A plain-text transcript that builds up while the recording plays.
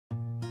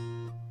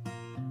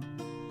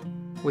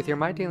With your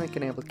mydlink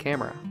enabled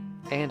camera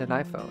and an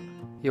iPhone,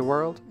 your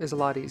world is a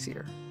lot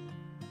easier.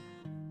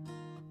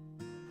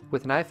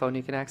 With an iPhone,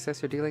 you can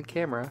access your D-Link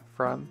camera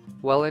from,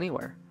 well,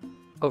 anywhere,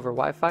 over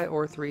Wi-Fi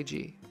or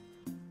 3G.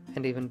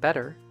 And even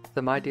better,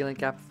 the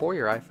mydlink app for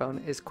your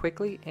iPhone is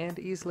quickly and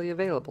easily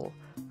available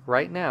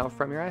right now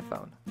from your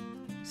iPhone.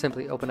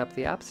 Simply open up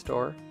the App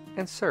Store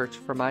and search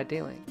for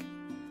mydlink.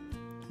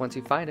 Once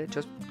you find it,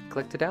 just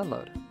click to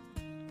download.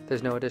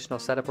 There's no additional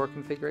setup or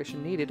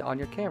configuration needed on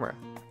your camera.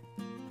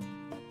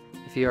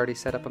 If you already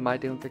set up a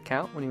mydlink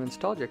account when you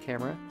installed your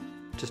camera,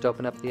 just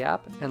open up the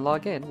app and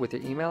log in with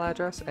your email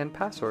address and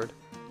password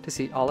to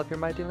see all of your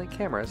mydlink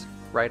cameras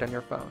right on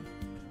your phone.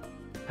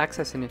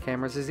 Accessing your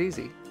cameras is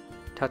easy.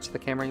 Touch the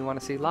camera you want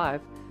to see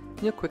live,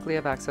 and you'll quickly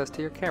have access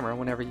to your camera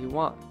whenever you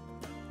want.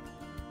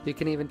 You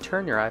can even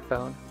turn your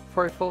iPhone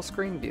for a full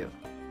screen view.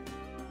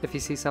 If you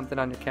see something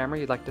on your camera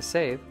you'd like to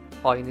save,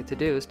 all you need to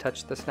do is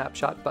touch the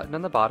snapshot button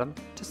on the bottom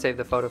to save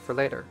the photo for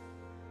later.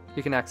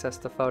 You can access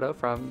the photo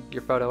from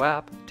your photo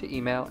app to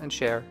email and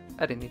share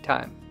at any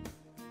time.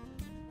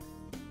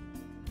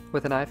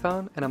 With an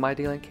iPhone and a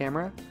mydlink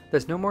camera,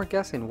 there's no more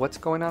guessing what's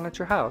going on at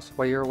your house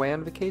while you're away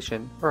on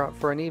vacation or out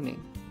for an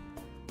evening.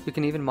 You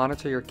can even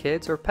monitor your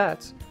kids or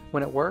pets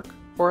when at work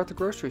or at the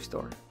grocery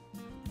store.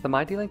 The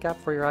mydlink app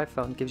for your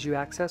iPhone gives you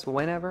access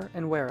whenever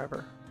and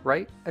wherever,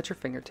 right at your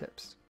fingertips.